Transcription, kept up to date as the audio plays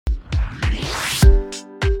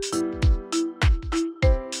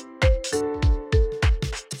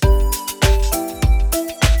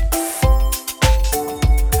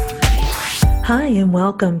and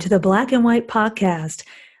welcome to the Black and White Podcast.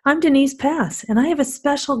 I'm Denise Pass, and I have a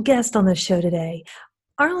special guest on the show today.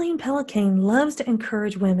 Arlene Pellicane loves to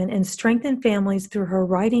encourage women and strengthen families through her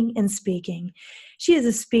writing and speaking. She is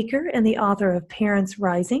a speaker and the author of Parents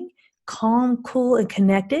Rising, Calm, Cool, and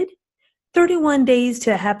Connected, 31 Days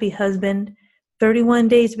to a Happy Husband, 31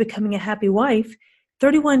 Days to Becoming a Happy Wife,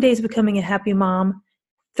 31 Days to Becoming a Happy Mom,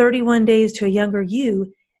 31 Days to a Younger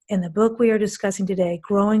You, and the book we are discussing today,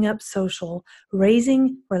 Growing Up Social,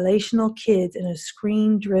 Raising Relational Kids in a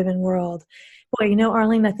Screen-Driven World. Boy, you know,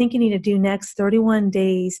 Arlene, I think you need to do next 31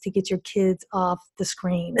 days to get your kids off the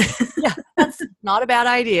screen. Yeah, that's not a bad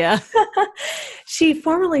idea. She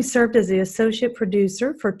formerly served as the associate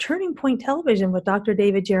producer for Turning Point Television with Dr.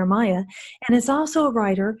 David Jeremiah, and is also a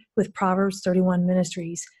writer with Proverbs 31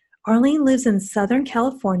 Ministries. Arlene lives in Southern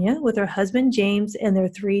California with her husband, James, and their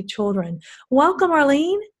 3 children. Welcome,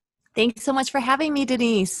 Arlene. Thanks so much for having me,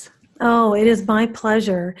 Denise. Oh, it is my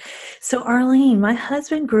pleasure. So, Arlene, my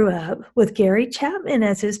husband grew up with Gary Chapman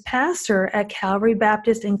as his pastor at Calvary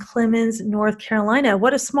Baptist in Clemmons, North Carolina.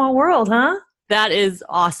 What a small world, huh? That is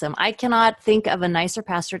awesome. I cannot think of a nicer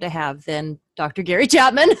pastor to have than Dr. Gary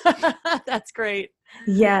Chapman. That's great.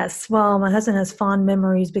 Yes. Well, my husband has fond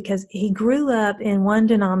memories because he grew up in one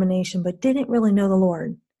denomination but didn't really know the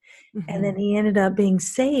Lord. Mm-hmm. And then he ended up being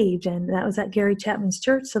saved, and that was at Gary Chapman's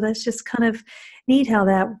church. So that's just kind of neat how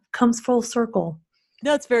that comes full circle.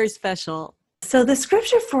 That's very special. So the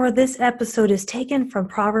scripture for this episode is taken from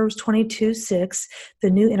Proverbs 22:6, the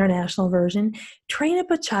New International Version. Train up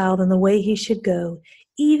a child in the way he should go.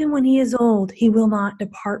 Even when he is old, he will not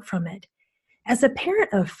depart from it. As a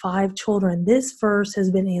parent of 5 children, this verse has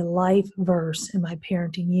been a life verse in my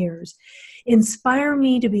parenting years. Inspire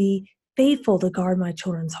me to be faithful to guard my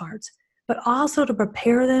children's hearts, but also to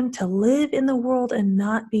prepare them to live in the world and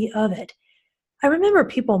not be of it. I remember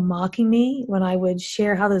people mocking me when I would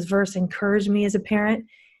share how this verse encouraged me as a parent.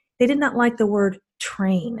 They did not like the word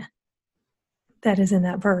train that is in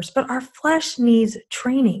that verse, but our flesh needs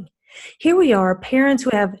training. Here we are, parents who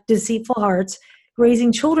have deceitful hearts,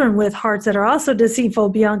 raising children with hearts that are also deceitful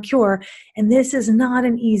beyond cure, and this is not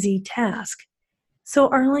an easy task. So,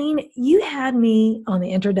 Arlene, you had me on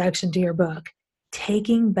the introduction to your book,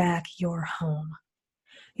 Taking Back Your Home.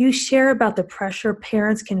 You share about the pressure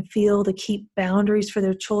parents can feel to keep boundaries for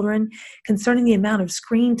their children concerning the amount of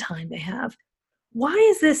screen time they have. Why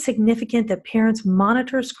is this significant that parents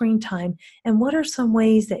monitor screen time, and what are some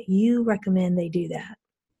ways that you recommend they do that?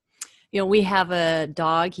 You know, we have a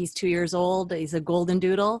dog. He's 2 years old. He's a golden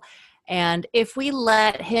doodle. And if we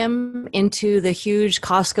let him into the huge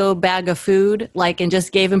Costco bag of food, and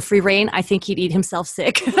just gave him free rein, I think he'd eat himself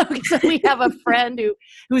sick. So we have a friend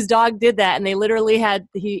whose dog did that, and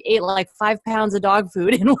he ate like 5 pounds of dog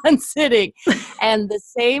food in one sitting. And the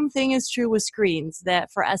same thing is true with screens,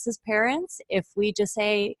 that for us as parents, if we just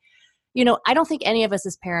say, I don't think any of us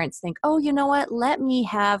as parents think, oh, you know what, let me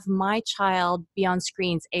have my child be on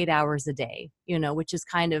screens 8 hours a day, which is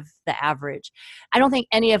kind of the average. I don't think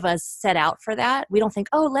any of us set out for that. We don't think,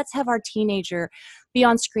 oh, let's have our teenager be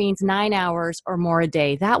on screens 9 hours or more a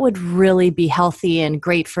day. That would really be healthy and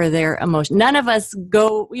great for their emotion. None of us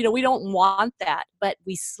go, we don't want that, but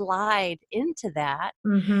we slide into that.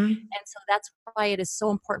 Mm-hmm. And so that's why it is so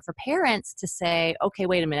important for parents to say, okay,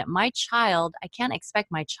 wait a minute, I can't expect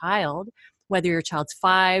my child, whether your child's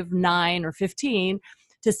 5, 9, or 15,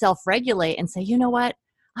 to self-regulate and say, you know what,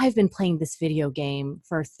 I've been playing this video game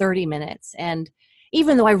for 30 minutes, and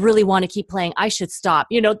even though I really want to keep playing, I should stop.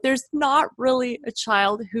 There's not really a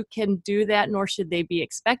child who can do that, nor should they be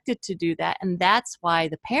expected to do that. And that's why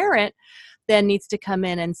the parent then needs to come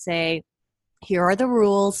in and say, here are the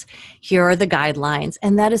rules, here are the guidelines.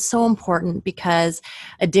 And that is so important because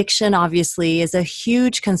addiction obviously is a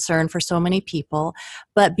huge concern for so many people.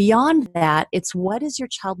 But beyond that, it's what is your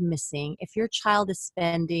child missing? If your child is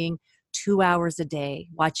spending 2 hours a day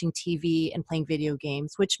watching TV and playing video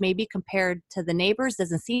games, which maybe compared to the neighbors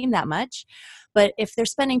doesn't seem that much. But if they're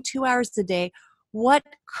spending 2 hours a day, what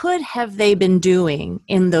could have they been doing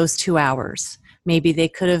in those 2 hours? Maybe they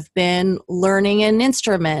could have been learning an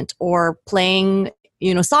instrument or playing,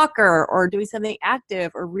 soccer or doing something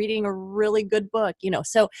active or reading a really good book,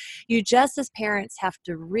 So you just as parents have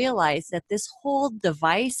to realize that this whole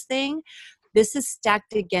device thing This is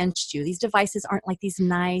stacked against you. These devices aren't like these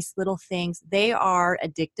nice little things. They are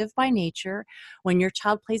addictive by nature. When your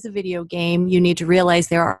child plays a video game, you need to realize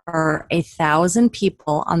there are 1,000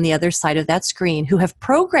 people on the other side of that screen who have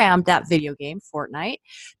programmed that video game, Fortnite,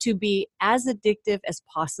 to be as addictive as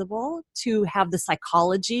possible, to have the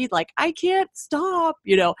psychology, like, I can't stop,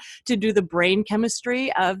 to do the brain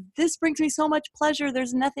chemistry of this brings me so much pleasure.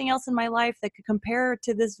 There's nothing else in my life that could compare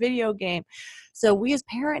to this video game. So we as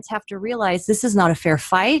parents have to realize this is not a fair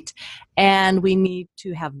fight, and we need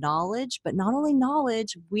to have knowledge, but not only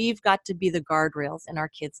knowledge, we've got to be the guardrails in our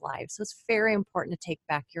kids' lives. So it's very important to take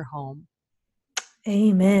back your home.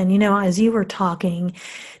 Amen. As you were talking,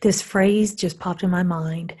 this phrase just popped in my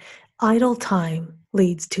mind. Idle time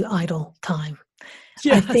leads to idle time.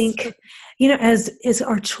 I Yes. think, as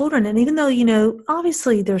our children, and even though,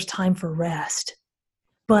 obviously there's time for rest,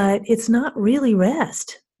 but it's not really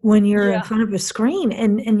rest when you're in Yeah. front of a screen,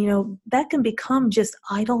 and that can become just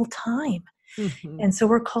idle time. Mhm. And so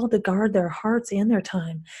we're called to guard their hearts and their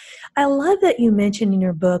time. I love that you mentioned in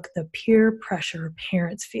your book the peer pressure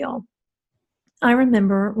parents feel. I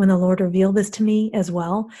remember when the Lord revealed this to me as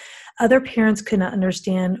well. Other parents could not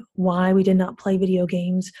understand why we did not play video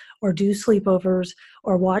games or do sleepovers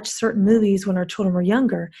or watch certain movies when our children were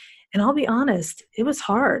younger. And I'll be honest, it was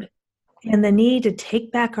hard. And the need to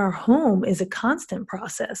take back our home is a constant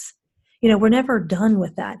process. We're never done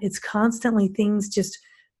with that. It's constantly things just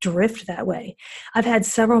drift that way. I've had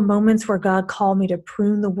several moments where God called me to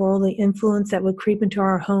prune the worldly influence that would creep into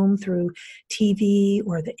our home through TV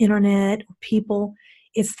or the internet or people.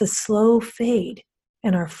 It's the slow fade,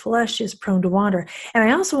 and our flesh is prone to wander. And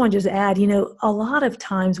I also want to just add, a lot of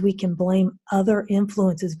times we can blame other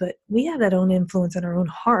influences, but we have that own influence in our own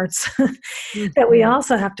hearts that we Mhm.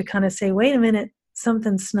 also have to kind of say, wait a minute,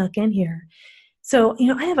 something snuck in here. So,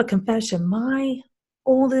 I have a confession.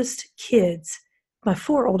 Oldest kids, my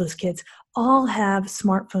four oldest kids, all have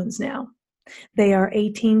smartphones now. They are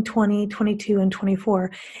 18, 20, 22, and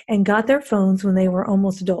 24, and got their phones when they were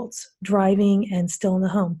almost adults, driving and still in the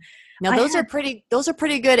home. Now I those are had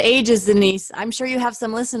pretty good ages, Denise. I'm sure you have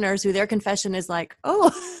some listeners who their confession is like, "Oh,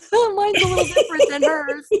 mine's a little different than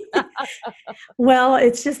hers." Well,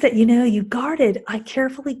 it's just that, I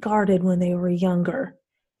carefully guarded when they were younger.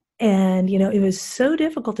 And, it was so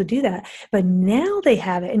difficult to do that. But now they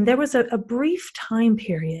have it. And there was a brief time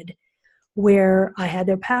period where I had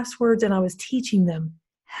their passwords and I was teaching them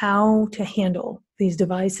how to handle these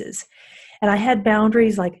devices. And I had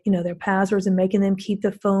boundaries like, their passwords and making them keep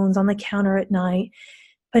the phones on the counter at night.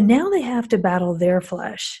 But now they have to battle their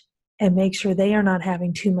flesh and make sure they are not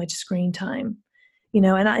having too much screen time.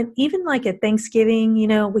 And I even like at Thanksgiving,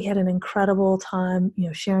 we had an incredible time,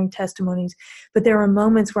 sharing testimonies. But there were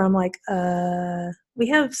moments where I'm like, we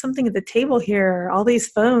have something at the table here, all these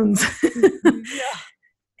phones. Mhm. Yeah.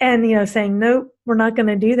 And, saying, nope, we're not going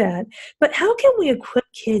to do that. But how can we equip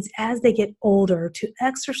kids as they get older to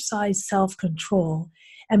exercise self-control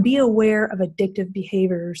and be aware of addictive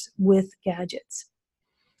behaviors with gadgets?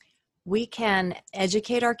 We can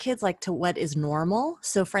educate our kids like to what is normal.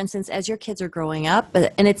 So for instance, as your kids are growing up,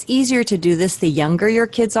 and it's easier to do this the younger your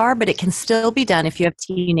kids are, but it can still be done if you have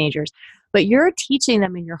teenagers. But you're teaching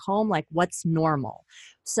them in your home like what's normal.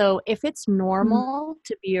 So if it's Mm, normal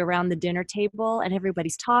to be around the dinner table and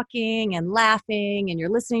everybody's talking and laughing and you're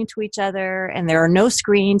listening to each other and there are no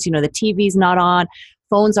screens, the TV's not on,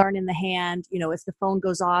 phones aren't in the hand, if the phone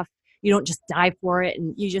goes off, you don't just dive for it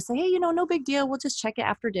and you just say, hey, no big deal. We'll just check it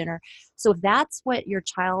after dinner. So if that's what your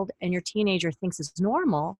child and your teenager thinks is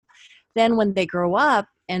normal, then when they grow up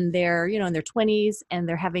and they're, in their 20s and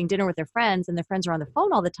they're having dinner with their friends and their friends are on the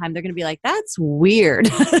phone all the time, they're going to be like, that's weird.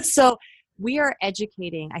 So we are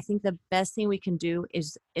educating. I think the best thing we can do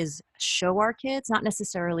is show our kids, not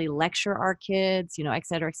necessarily lecture our kids, et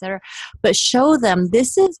cetera, but show them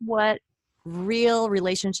this is what real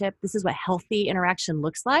relationship, this is what healthy interaction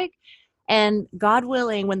looks like. And God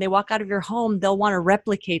willing, when they walk out of your home, they'll want to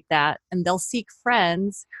replicate that and they'll seek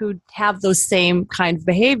friends who have those same kind of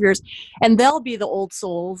behaviors. And they'll be the old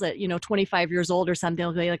souls at, 25 years old or something.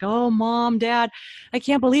 They'll be like, oh, mom, dad, I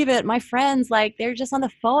can't believe it. My friends, like, they're just on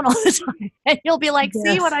the phone all the time. And you'll be like,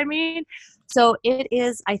 see what yes. I mean? So it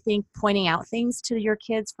is, I think, pointing out things to your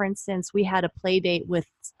kids. For instance, we had a play date with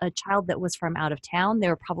a child that was from out of town. They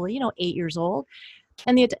were probably, 8 years old.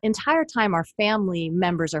 And the entire time, our family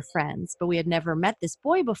members are friends, but we had never met this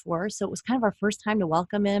boy before. So it was kind of our first time to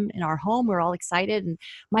welcome him in our home. We were all excited, and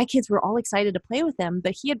my kids were all excited to play with him,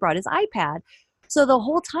 but he had brought his iPad. So the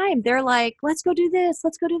whole time they're like, let's go do this,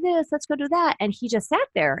 let's go do this, let's go do that. And he just sat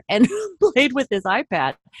there and played with his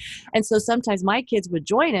iPad. And so sometimes my kids would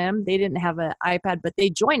join him. They didn't have an iPad, but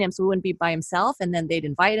they'd join him so he wouldn't be by himself. And then they'd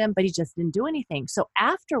invite him, but he just didn't do anything. So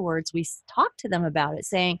afterwards, we talked to them about it,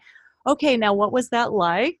 saying, okay, now what was that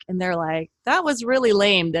like? And they're like, that was really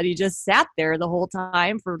lame that he just sat there the whole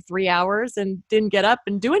time for 3 hours and didn't get up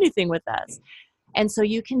and do anything with us. And so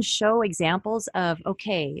you can show examples of,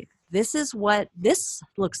 okay, this is what this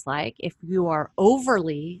looks like if you are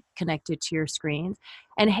overly connected to your screens.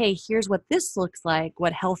 And hey, here's what this looks like,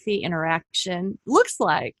 what healthy interaction looks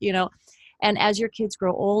like, you know. And as your kids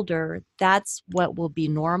grow older, that's what will be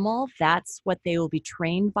normal. That's what they will be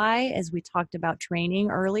trained by, as we talked about training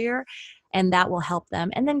earlier. And that will help them.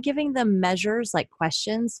 And then giving them measures like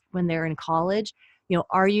questions when they're in college. You know,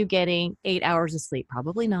 are you getting 8 hours of sleep?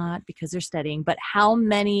 Probably not, because they're studying. But how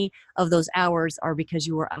many of those hours are because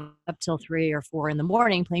you were up till 3 or 4 in the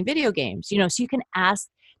morning playing video games? You know, so you can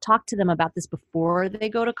talk to them about this before they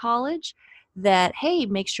go to college, that, hey,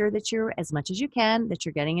 make sure that you're, as much as you can, that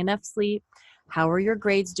you're getting enough sleep. How are your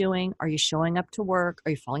grades doing? Are you showing up to work?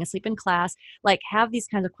 Are you falling asleep in class? Like, have these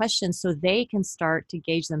kinds of questions so they can start to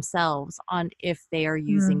gauge themselves on if they are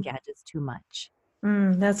using Mm, gadgets too much.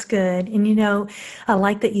 that's good. And I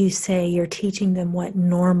like that you say you're teaching them what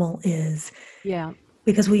normal is Yeah.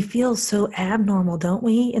 because we feel so abnormal, don't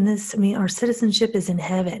we? In this, I mean, our citizenship is in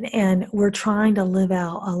heaven and we're trying to live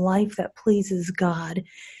out a life that pleases God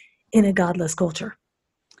in a godless culture,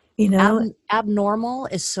 you know? Abnormal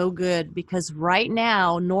is so good, because right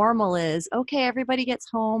now normal is, okay, everybody gets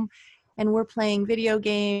home and we're playing video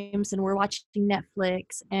games and we're watching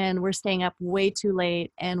Netflix and we're staying up way too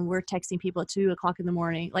late and we're texting people at 2 o'clock in the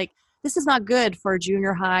morning. Like, this is not good for a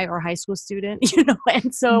junior high or high school student, you know.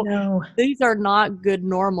 And so No. these are not good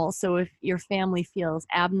normal. So if your family feels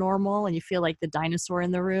abnormal and you feel like the dinosaur in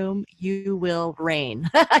the room, you will reign.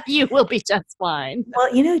 You will be just fine.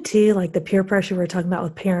 Well, too, like the peer pressure we're talking about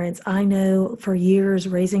with parents, I know for years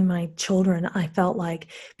raising my children, I felt like,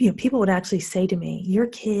 people would actually say to me, your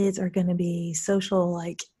kids are going to be social,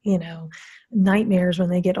 like, nightmares when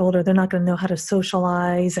they get older. They're not going to know how to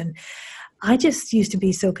socialize. And I just used to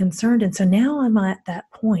be so concerned. And so now I'm at that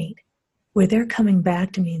point where they're coming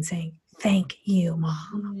back to me and saying, thank you,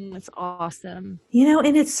 Mom. That's awesome.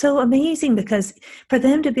 And it's so amazing because for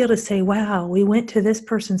them to be able to say, wow, we went to this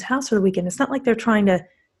person's house for the weekend. It's not like they're trying to,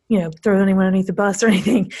 throw anyone underneath the bus or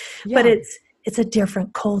anything, but Yeah. it's a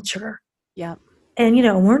different culture. Yeah. And,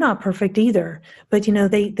 we're not perfect either, but,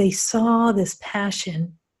 they saw this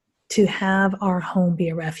passion to have our home be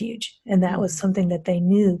a refuge. And that was Mhm. something that they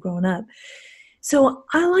knew growing up. So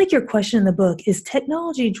I like your question in the book, is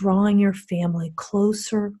technology drawing your family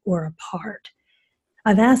closer or apart?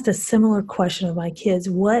 I've asked a similar question of my kids.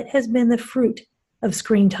 What has been the fruit of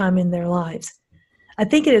screen time in their lives? I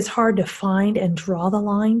think it is hard to find and draw the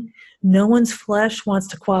line. No one's flesh wants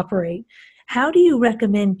to cooperate. How do you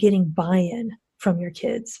recommend getting buy-in from your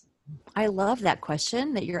kids? I love that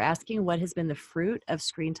question that you're asking. What has been the fruit of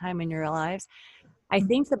screen time in your lives? I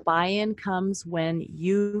think the buy-in comes when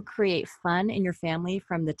you create fun in your family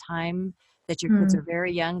from the time that your kids Mm, are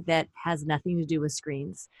very young, that has nothing to do with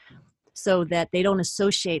screens, so that they don't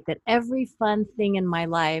associate that every fun thing in my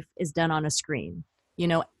life is done on a screen. You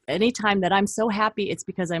know, anytime that I'm so happy, it's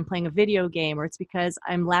because I'm playing a video game, or it's because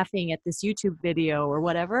I'm laughing at this YouTube video or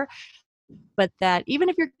whatever. But that even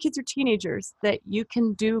if your kids are teenagers, that you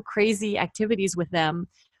can do crazy activities with them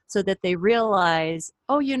so that they realize,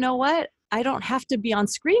 oh, you know what? I don't have to be on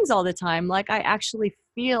screens all the time. Like, I actually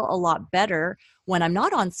feel a lot better when I'm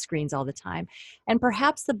not on screens all the time. And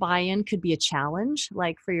perhaps the buy-in could be a challenge,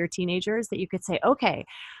 like for your teenagers, that you could say, okay,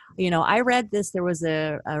 I read this. There was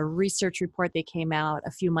a research report that came out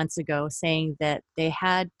a few months ago saying that they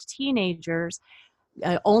had teenagers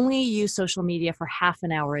only use social media for half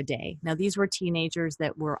an hour a day. Now, these were teenagers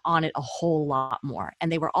that were on it a whole lot more. And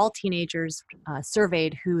they were all teenagers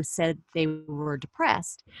surveyed who said they were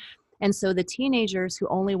depressed. And so the teenagers who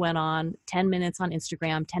only went on 10 minutes on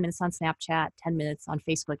Instagram, 10 minutes on Snapchat, 10 minutes on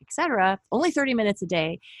Facebook, etc., only 30 minutes a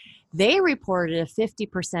day, they reported a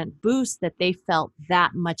 50% boost, that they felt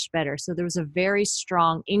that much better. So there was a very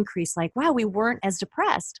strong increase, like, wow, we weren't as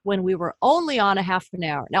depressed when we were only on a half an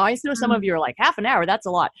hour. Now, I know some of mm, you are like, half an hour, that's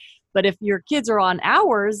a lot. But if your kids are on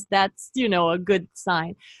hours, that's, a good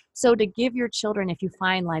sign. So to give your children, if you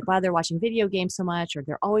find like, wow, they're watching video games so much, or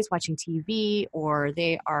they're always watching TV, or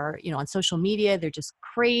they are, on social media, they're just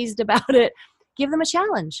crazed about it, give them a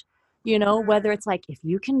challenge, whether it's like, if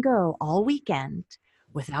you can go all weekend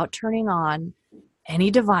without turning on any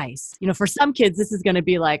device. For some kids, this is going to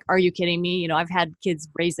be like, are you kidding me? I've had kids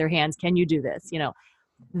raise their hands. Can you do this?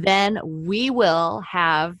 Then we will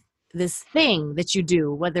have this thing that you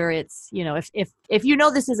do, whether it's, if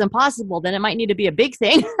this is impossible, then it might need to be a big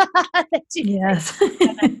thing that you say Yes.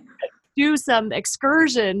 do some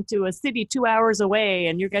excursion to a city 2 hours away,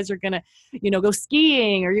 and you guys are going to, go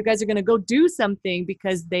skiing, or you guys are going to go do something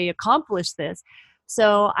because they accomplished this.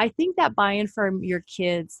 So I think that buy-in from your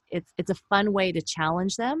kids, it's a fun way to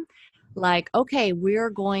challenge them. Like, okay, we're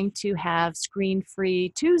going to have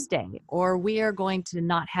screen-free Tuesday, or we are going to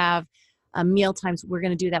not have meal times. We're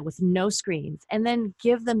going to do that with no screens, and then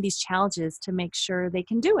give them these challenges to make sure they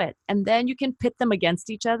can do it. And then you can pit them against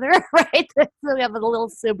each other, right? So we have a little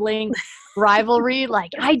sibling rivalry,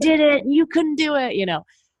 like, I did it, you couldn't do it.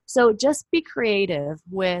 So just be creative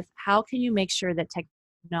with how can you make sure that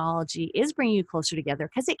technology is bringing you closer together,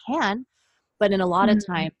 because it can. But in a lot of Mm.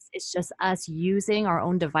 times, it's just us using our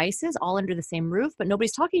own devices all under the same roof, but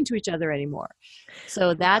nobody's talking to each other anymore.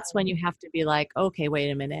 So that's when you have to be like, okay,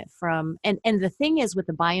 wait a minute. And the thing is, with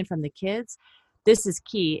the buy-in from the kids, this is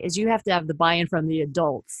key, is you have to have the buy-in from the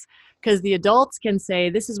adults, because the adults can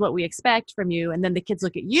say, this is what we expect from you. And then the kids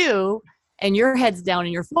look at you and your head's down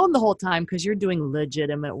in your phone the whole time because you're doing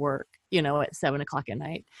legitimate work, at 7 o'clock at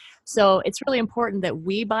night. So it's really important that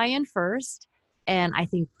we buy in first. And I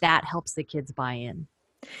think that helps the kids buy in.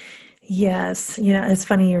 Yes. It's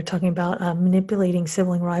funny you're talking about manipulating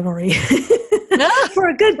sibling rivalry No. for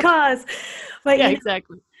a good cause. But, Yeah,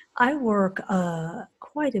 exactly. I work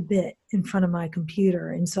quite a bit in front of my computer.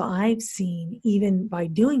 And so I've seen, even by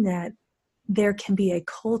doing that, there can be a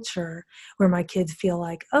culture where my kids feel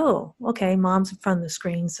like, oh, okay, mom's in front of the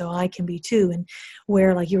screen, so I can be too. And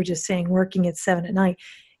where, like you were just saying, working at 7 at night,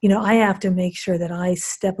 I have to make sure that I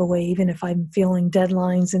step away, even if I'm feeling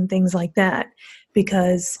deadlines and things like that,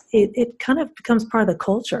 because it kind of becomes part of the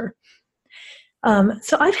culture.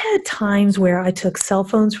 So I've had times where I took cell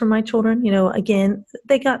phones from my children. Again,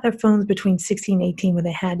 they got their phones between 16 and 18 when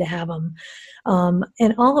they had to have them.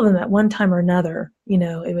 And all of them at one time or another,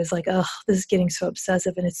 it was like, oh, this is getting so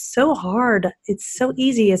obsessive. And it's so hard. It's so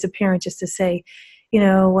easy as a parent just to say,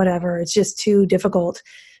 whatever, it's just too difficult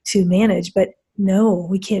to manage. But no,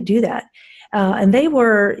 we can't do that. And they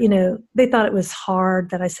were, they thought it was hard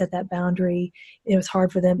that I set that boundary. It was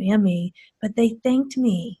hard for them and me, but they thanked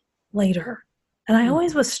me later. And I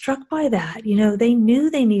always was struck by that. They knew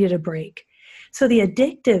they needed a break. So the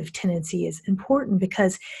addictive tendency is important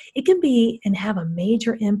because it can be and have a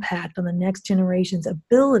major impact on the next generation's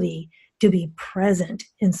ability to be present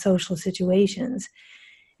in social situations.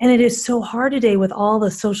 And it is so hard today with all the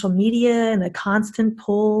social media and the constant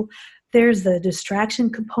pull. There's the distraction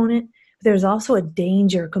component, but there's also a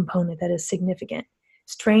danger component that is significant.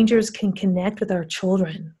 Strangers can connect with our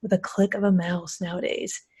children with a click of a mouse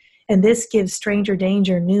nowadays. And this gives stranger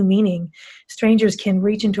danger new meaning. Strangers can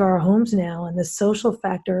reach into our homes now, and the social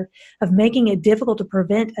factor of making it difficult to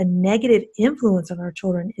prevent a negative influence on our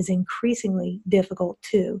children is increasingly difficult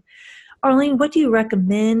too. Arlene, what do you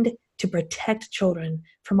recommend to protect children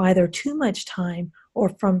from either too much time or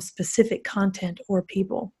from specific content or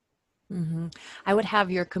people? Mm-hmm. I would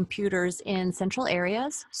have your computers in central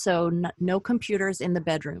areas, so no computers in the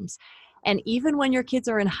bedrooms. And even when your kids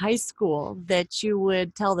are in high school, that you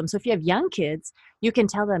would tell them. So if you have young kids, you can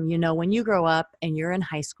tell them, when you grow up and you're in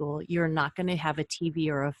high school, you're not going to have a TV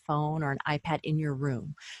or a phone or an iPad in your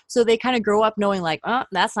room. So they kind of grow up knowing like, oh,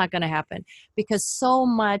 that's not going to happen, because so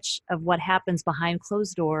much of what happens behind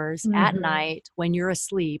closed doors at Mm-hmm. night when you're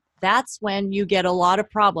asleep, that's when you get a lot of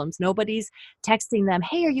problems. Nobody's texting them,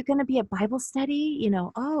 hey, are you going to be at Bible study?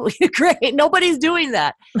 Oh, great. Nobody's doing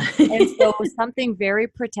that. And so something very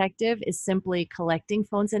protective is simply collecting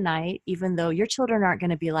phones at night, even though your children aren't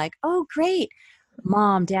going to be like, oh, great,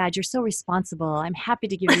 mom, dad, you're so responsible, I'm happy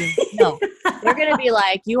to give you. No, they're going to be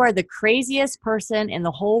like, you are the craziest person in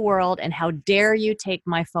the whole world. And how dare you take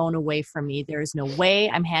my phone away from me? There is no way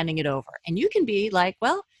I'm handing it over. And you can be like,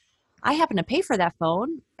 well, I happen to pay for that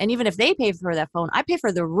phone. And even if they pay for that phone, I pay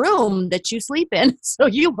for the room that you sleep in. So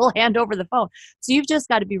you will hand over the phone. So you've just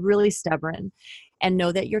got to be really stubborn and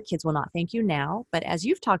know that your kids will not thank you now. But as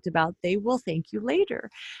you've talked about, they will thank you later.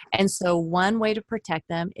 And so one way to protect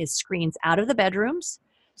them is screens out of the bedrooms,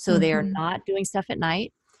 so they are Mm-hmm. not doing stuff at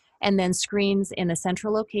night. And then screens in a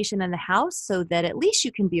central location in the house, so that at least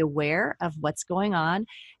you can be aware of what's going on.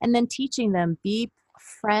 And then teaching them, be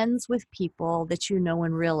friends with people that you know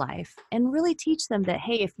in real life, and really teach them that,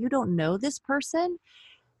 hey, if you don't know this person,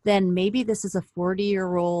 then maybe this is a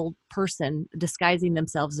 40-year-old person disguising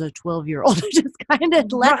themselves as a 12-year-old. Just kind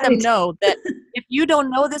of let them Right. know that if you don't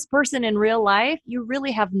know this person in real life, you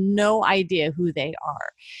really have no idea who they are.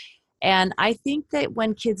 And I think that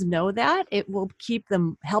when kids know that, it will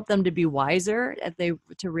help them to be wiser if they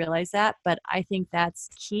to realize that. But I think that's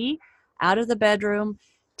key. Out of the bedroom,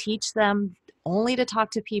 teach them only to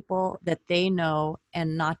talk to people that they know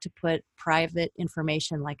and not to put private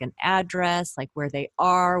information like an address, like where they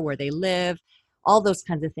are, where they live, all those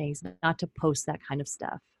kinds of things, not to post that kind of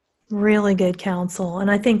stuff. Really good counsel.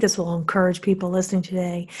 And I think this will encourage people listening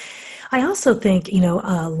today. I also think,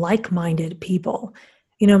 like minded people,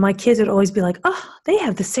 my kids would always be like, oh, they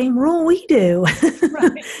have the same rule we do.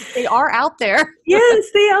 Right. They are out there. Yes,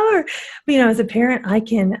 they are. But, as a parent, I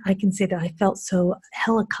can say that I felt so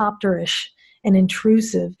helicopterish and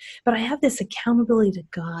intrusive, but I have this accountability to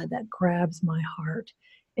God that grabs my heart.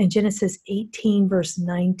 In Genesis 18, verse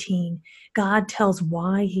 19, God tells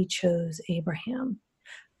why he chose Abraham.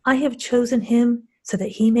 I have chosen him so that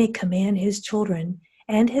he may command his children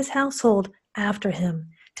and his household after him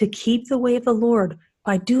to keep the way of the Lord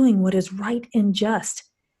by doing what is right and just.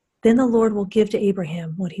 Then the Lord will give to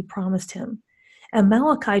Abraham what he promised him. And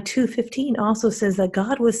Malachi 2:15 also says that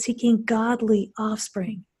God was seeking godly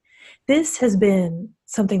offspring. This has been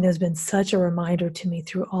something that's been such a reminder to me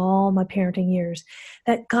through all my parenting years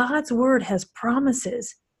that God's word has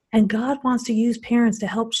promises and God wants to use parents to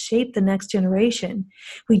help shape the next generation.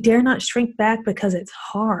 We dare not shrink back because it's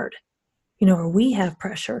hard, or we have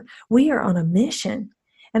pressure. We are on a mission.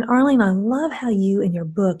 And Arlene, I love how you in your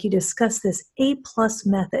book, you discuss this A+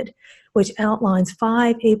 method, which outlines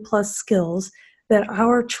 5 A+ skills that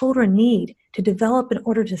our children need to develop in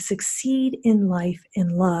order to succeed in life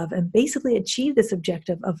and love and basically achieve this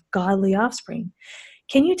objective of godly offspring.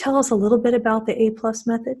 Can you tell us a little bit about the A+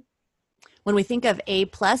 method? When we think of A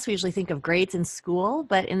plus, we usually think of grades in school,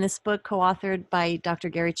 but in this book co-authored by Dr.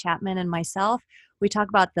 Gary Chapman and myself, we talk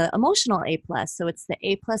about the emotional A plus. So it's the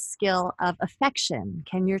A plus skill of affection.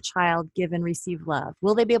 Can your child give and receive love?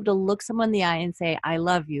 Will they be able to look someone in the eye and say, I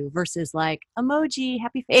love you, versus like emoji,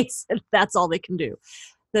 happy face, and that's all they can do.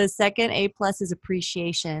 The second A plus is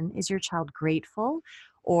appreciation. Is your child grateful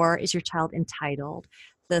or is your child entitled?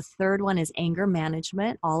 The third one is anger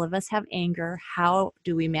management. All of us have anger. How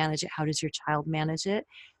do we manage it? How does your child manage it?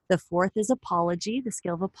 The fourth is apology, the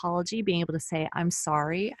skill of apology, being able to say, I'm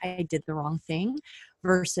sorry, I did the wrong thing,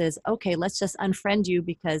 versus, okay, let's just unfriend you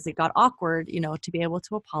because it got awkward, to be able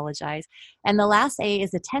to apologize. And the last A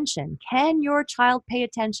is attention. Can your child pay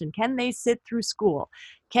attention? Can they sit through school?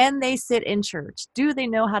 Can they sit in church? Do they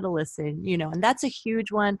know how to listen? And that's a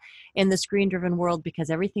huge one in the screen driven world because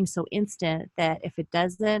everything's so instant that if it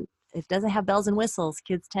doesn't have bells and whistles,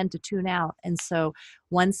 kids tend to tune out. And so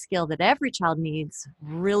one skill that every child needs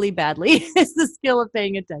really badly is the skill of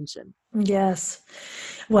paying attention. Yes.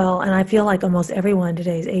 Well, and I feel like almost everyone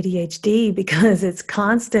today is ADHD because it's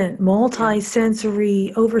constant Yeah.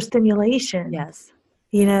 multi-sensory overstimulation, Yes.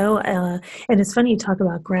 you know? And it's funny you talk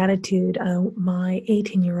about gratitude. My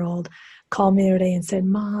 18-year-old called me the other day and said,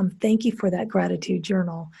 Mom, thank you for that gratitude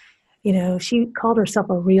journal. She called herself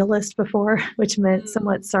a realist before, which meant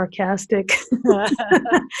somewhat sarcastic,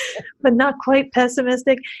 but not quite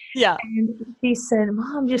pessimistic. Yeah. And she said,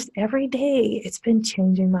 Mom, just every day it's been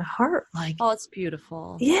changing my heart. Like, Oh, it's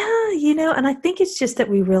beautiful. yeah, and I think it's just that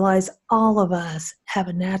we realize all of us have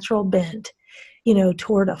a natural bent,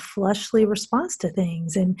 toward a fleshly response to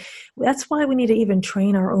things. And that's why we need to even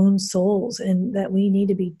train our own souls and that we need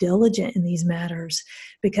to be diligent in these matters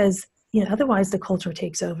because, otherwise the culture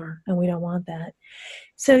takes over and we don't want that.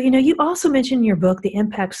 So, you also mentioned in your book the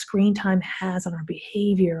impact screen time has on our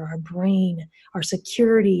behavior, our brain, our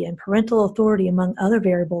security, and parental authority, among other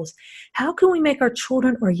variables. How can we make our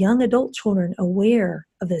children or young adult children aware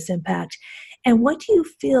of this impact? And what do you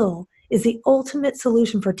feel is the ultimate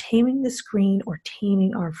solution for taming the screen or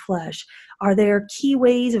taming our flesh? Are there key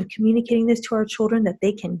ways of communicating this to our children that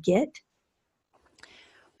they can get?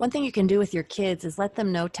 One thing you can do with your kids is let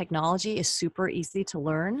them know technology is super easy to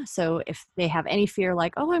learn. So if they have any fear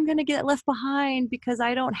like, oh, I'm going to get left behind because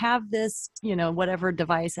I don't have this, whatever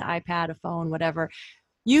device, an iPad, a phone, whatever,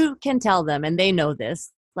 you can tell them, and they know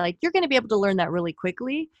this, like you're going to be able to learn that really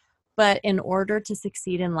quickly. But in order to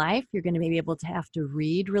succeed in life, you're going to be able to have to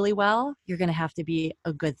read really well. You're going to have to be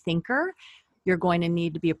a good thinker. You're going to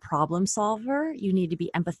need to be a problem solver. You need to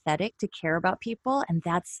be empathetic to care about people. And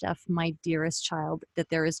that's stuff, my dearest child, that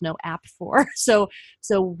there is no app for. So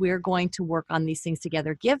we're going to work on these things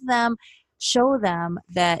together. Show them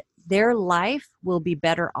that their life will be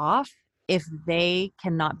better off if they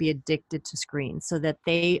cannot be addicted to screens, so that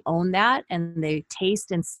they own that and they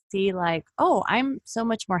taste and see like, oh, I'm so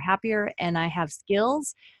much more happier and I have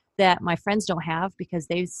skills that my friends don't have because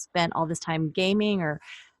they've spent all this time gaming or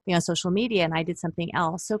social media, and I did something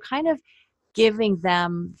else. So kind of giving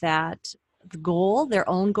them that goal, their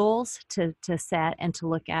own goals to set and to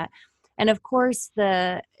look at. And of course,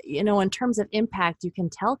 in terms of impact, you can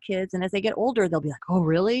tell kids, and as they get older, they'll be like, oh,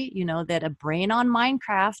 really? That a brain on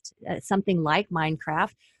Minecraft, something like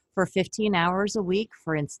Minecraft, for 15 hours a week,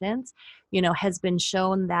 for instance, has been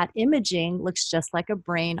shown that imaging looks just like a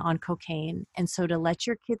brain on cocaine. And so to let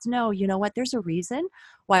your kids know, what, there's a reason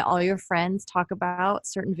why all your friends talk about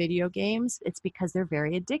certain video games. It's because they're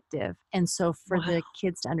very addictive. And so for Wow. the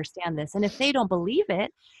kids to understand this, and if they don't believe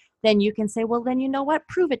it, then you can say, well, then you know what?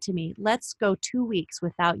 Prove it to me. Let's go 2 weeks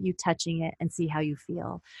without you touching it and see how you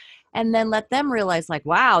feel. And then let them realize like,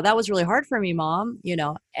 wow, that was really hard for me, mom,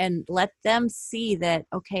 and let them see that,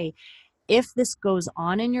 okay, if this goes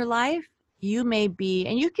on in your life, you may be,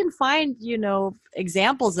 and you can find,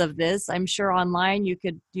 examples of this. I'm sure online you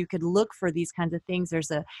could look for these kinds of things.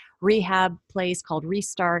 There's a rehab place called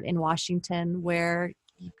Restart in Washington where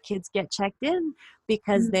kids get checked in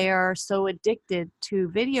because Mm. they are so addicted to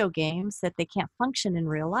video games that they can't function in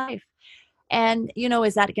real life. And,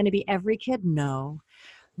 is that going to be every kid? No.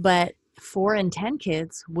 But 4 in 10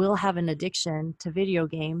 kids will have an addiction to video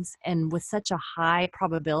games. And with such a high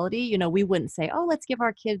probability, we wouldn't say, oh, let's give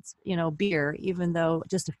our kids, beer, even though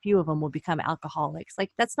just a few of them will become alcoholics.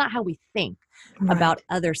 Like, that's not how we think about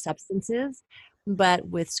Right. other substances. But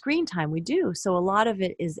with screen time, we do. So a lot of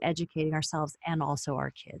it is educating ourselves and also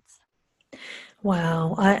our kids.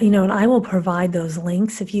 Wow. And I will provide those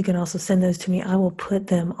links. If you can also send those to me, I will put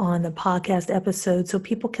them on the podcast episode so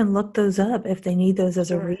people can look those up if they need those as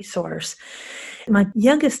a Sure. resource. My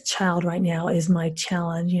youngest child right now is my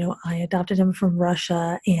challenge. I adopted him from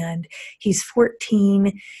Russia and he's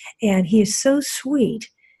 14 and he is so sweet,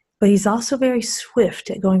 but he's also very swift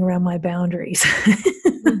at going around my boundaries.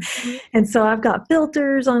 Mhm. And so I've got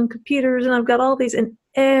filters on computers and I've got all these, and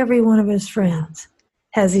every one of his Yeah. friends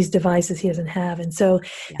has these devices he doesn't have. And so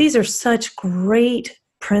Yeah. these are such great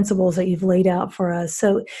principles that you've laid out for us.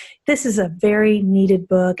 So this is a very needed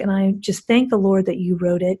book, and I just thank the Lord that you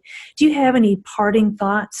wrote it. Do you have any parting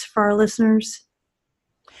thoughts for our listeners?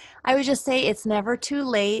 I would just say it's never too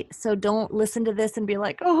late. So don't listen to this and be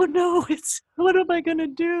like, oh no, what am I going to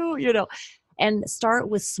do? And start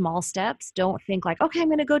with small steps. Don't think like, okay, I'm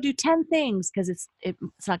going to go do 10 things because it's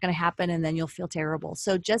not going to happen. And then you'll feel terrible.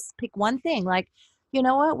 So just pick one thing like, you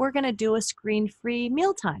know what, we're going to do a screen-free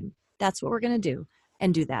mealtime. That's what we're going to do,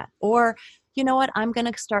 and do that. Or, you know what, I'm going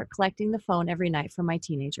to start collecting the phone every night for my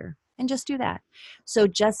teenager, and just do that. So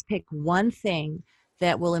just pick one thing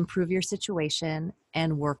that will improve your situation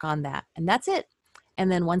and work on that. And that's it. And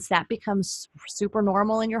then once that becomes super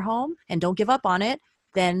normal in your home and don't give up on it,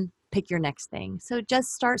 then pick your next thing. So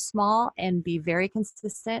just start small and be very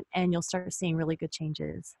consistent, and you'll start seeing really good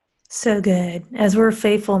changes. So good. As we're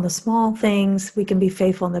faithful in the small things, we can be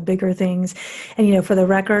faithful in the bigger things. And, for the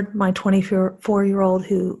record, my 24-year-old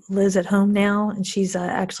who lives at home now, and she's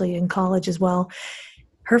actually in college as well,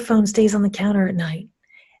 her phone stays on the counter at night.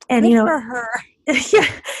 And, Good for her. yeah,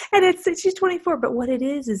 and she's 24, but what it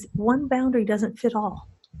is one boundary doesn't fit all.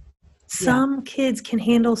 Yeah. Some kids can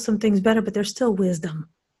handle some things better, but there's still wisdom.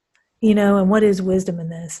 And what is wisdom in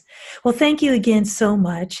this? Well, thank you again so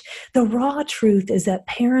much. The raw truth is that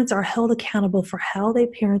parents are held accountable for how they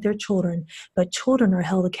parent their children, but children are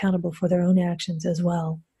held accountable for their own actions as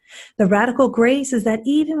well. The radical grace is that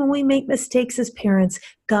even when we make mistakes as parents,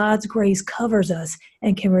 God's grace covers us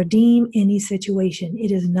and can redeem any situation.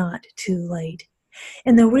 It is not too late.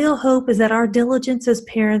 And the real hope is that our diligence as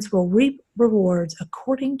parents will reap rewards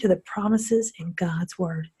according to the promises in God's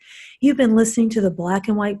Word. You've been listening to the Black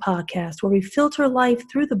and White Podcast, where we filter life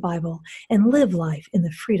through the Bible and live life in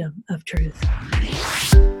the freedom of truth.